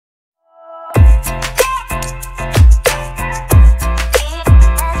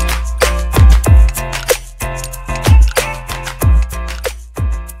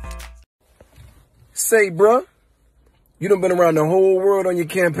say, bruh? You done been around the whole world on your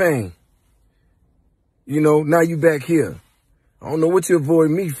campaign. You know, now you back here. I don't know what you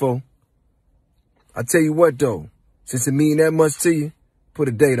avoid me for. I tell you what, though. Since it mean that much to you, put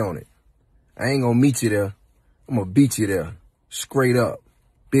a date on it. I ain't gonna meet you there. I'm gonna beat you there. Straight up.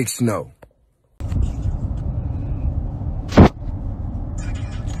 Big Snow.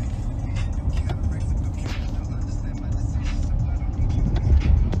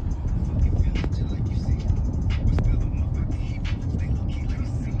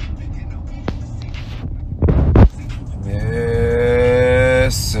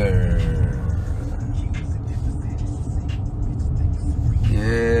 Yes, sir.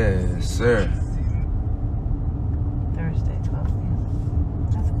 Yes, sir. Thursday, 12 p.m.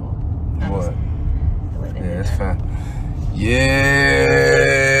 That's cool. What? The way they Yeah, did that's that. fine.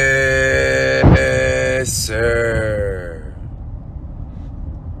 Yes, sir.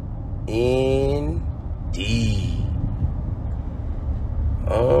 Indeed.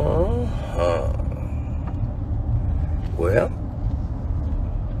 Well,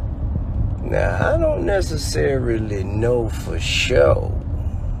 now I don't necessarily know for sure,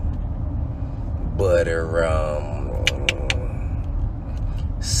 but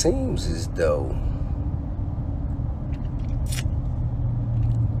seems as though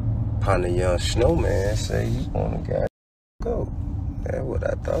upon the young snowman say you want to go. That's what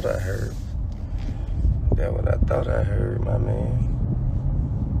I thought I heard. That's what I thought I heard, my man.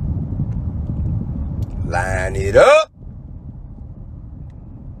 Line it up.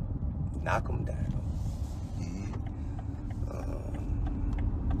 Knock them down.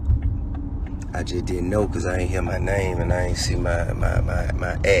 I just didn't know because I ain't hear my name and I ain't see my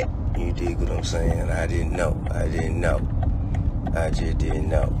at. You dig what I'm saying? I didn't know. I just didn't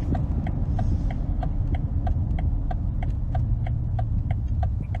know.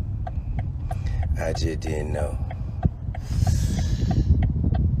 I just didn't know.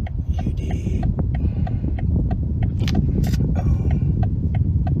 You dig?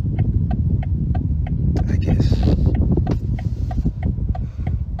 I guess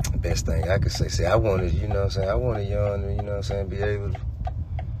the best thing I could say, I wanted, you know what I'm saying, I wanted y'all to, you know what I'm saying, be able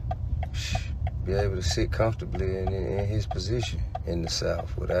to sit comfortably in his position in the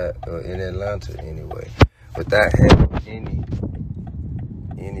South, without, or in Atlanta anyway, without having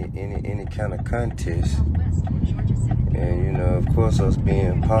any kind of contest. And, you know, of course, us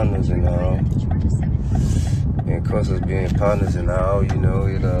being partners and all, you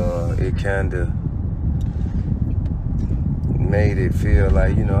know, it kind of made it feel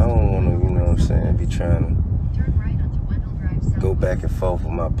like, you know, I don't want to, you know what I'm saying, be trying to go back and forth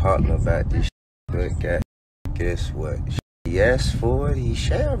with my partner about this shit. But guess what? He asked for it, he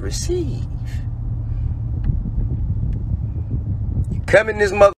shall receive. You come in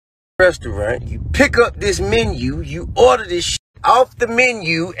this mother restaurant, you pick up this menu, you order this shit off the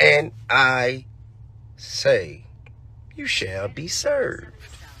menu, and I say, you shall be served.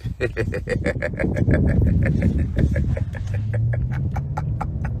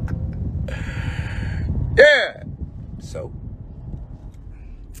 Yeah. So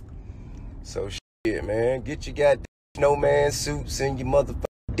shit, man. Get your goddamn snowman suits and your motherfucking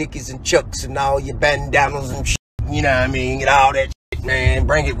dickies and chucks and all your bandanas and shit. You know what I mean? Get all that shit, man.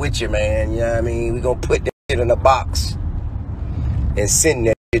 Bring it with you, man. You know what I mean? We gonna put that shit in a box and send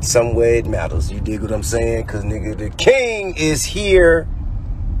that shit somewhere it matters. You dig what I'm saying? Cause nigga, the king is here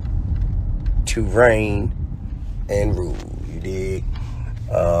to reign and rule. You dig?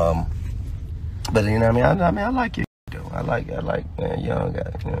 But you know what I mean? I like it though. I like man, young guy.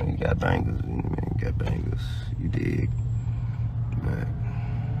 You know, you got bangers. You know what I mean? You got bangers. You dig? But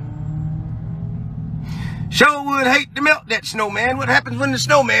sure would hate to melt that snowman. What happens when the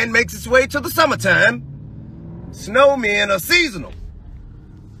snowman makes its way to the summertime? Snowmen are seasonal.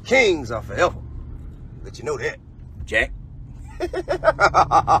 Kings are forever. Let you know that, Jack.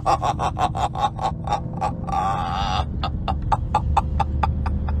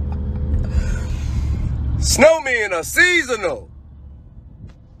 Snowmen are seasonal.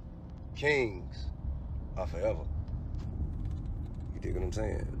 Kings are forever. You dig what I'm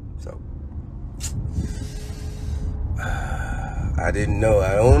saying? So, I didn't know.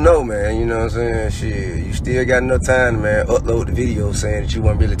 I don't know, man. You know what I'm saying? Shit, you still got enough time, man. Upload the video saying that you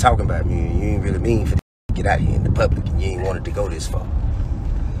weren't really talking about me and you ain't really mean for to get out here in the public and you ain't wanted to go this far.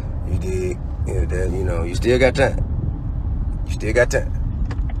 You dig? You know, you still got time. You still got time.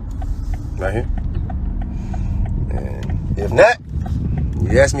 Right here. And if not,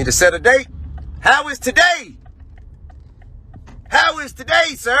 you asked me to set a date. How is today? How is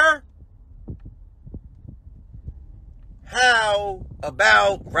today, sir? How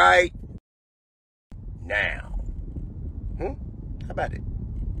about right now. How about it?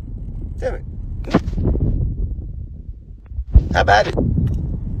 Tell me. How about it?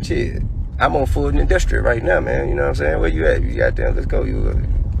 Shit. I'm on Food and Industrial right now, man. You know what I'm saying? Where you at? You got there, let's go.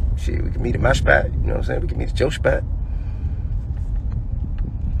 Shit, we can meet at my spot. You know what I'm saying? We can meet at your spot.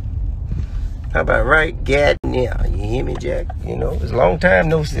 How about right? God, yeah. You hear me, Jack? You know, it's a long time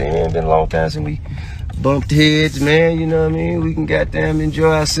no see. Man, it's been a long time since we bumped heads, man. You know what I mean? We can goddamn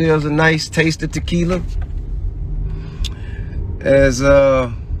enjoy ourselves a nice taste of tequila. As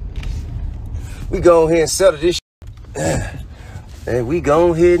we go ahead and settle this shit. And we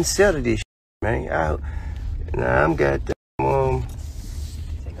go ahead and settle this shit, man. I'm goddamn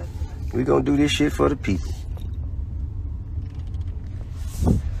we gonna do this shit for the people.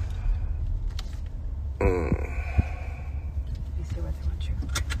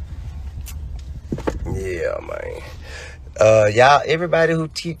 Yeah, man. Y'all, everybody who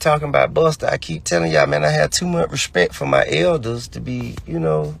keep talking about Buster, I keep telling y'all, man, I have too much respect for my elders to be, you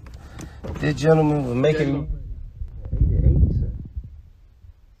know, this gentleman was making me.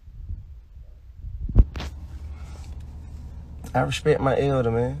 I respect my elder,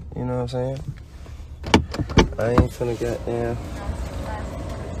 man. You know what I'm saying? I ain't finna goddamn.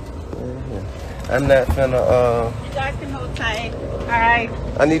 I'm not finna, You guys can hold tight. All right.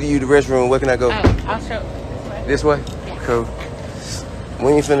 I need to use the restroom. Where can I go? Oh, I'll show This way? Yeah. Cool.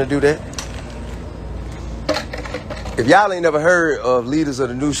 We ain't finna do that. If y'all ain't never heard of Leaders of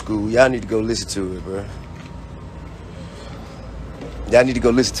the New School, y'all need to go listen to it, bro. Y'all need to go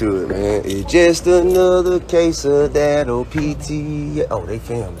listen to it, man. It's just another case of that OPT. Oh, they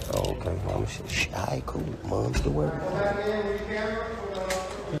filmed it. Oh, okay. Mama, shit. All right, cool. Mom's the word.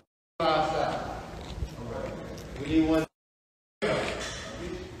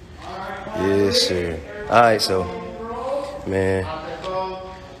 Yes, sir. All right, so, man.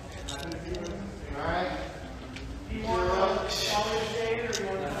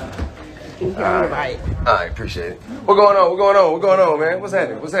 All right, appreciate it. What's going on, man? What's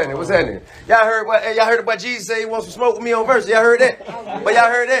happening? Y'all heard what Jeezy say he wants to smoke with me on Verzuz? Y'all heard that? But y'all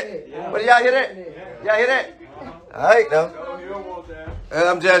heard that? But y'all hear that? Y'all hear that? All right, now.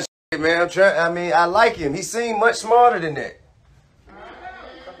 I'm just, man, I like him. He seemed much smarter than that.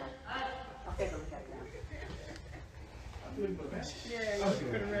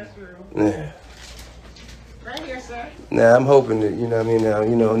 Yeah. Right here, sir. Now I'm hoping that, you know what I mean, now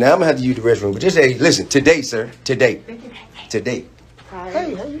I'm gonna have to use the restroom. But just say, listen, today, sir. Today. Hey, how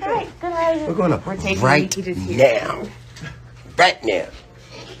you doing? Good, how are you? What's going on? We're taking Right now. Right now.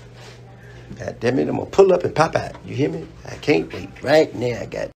 God damn it, I'm gonna pull up and pop out. You hear me? I can't wait. Right now,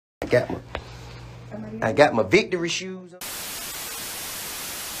 I got my victory shoes on.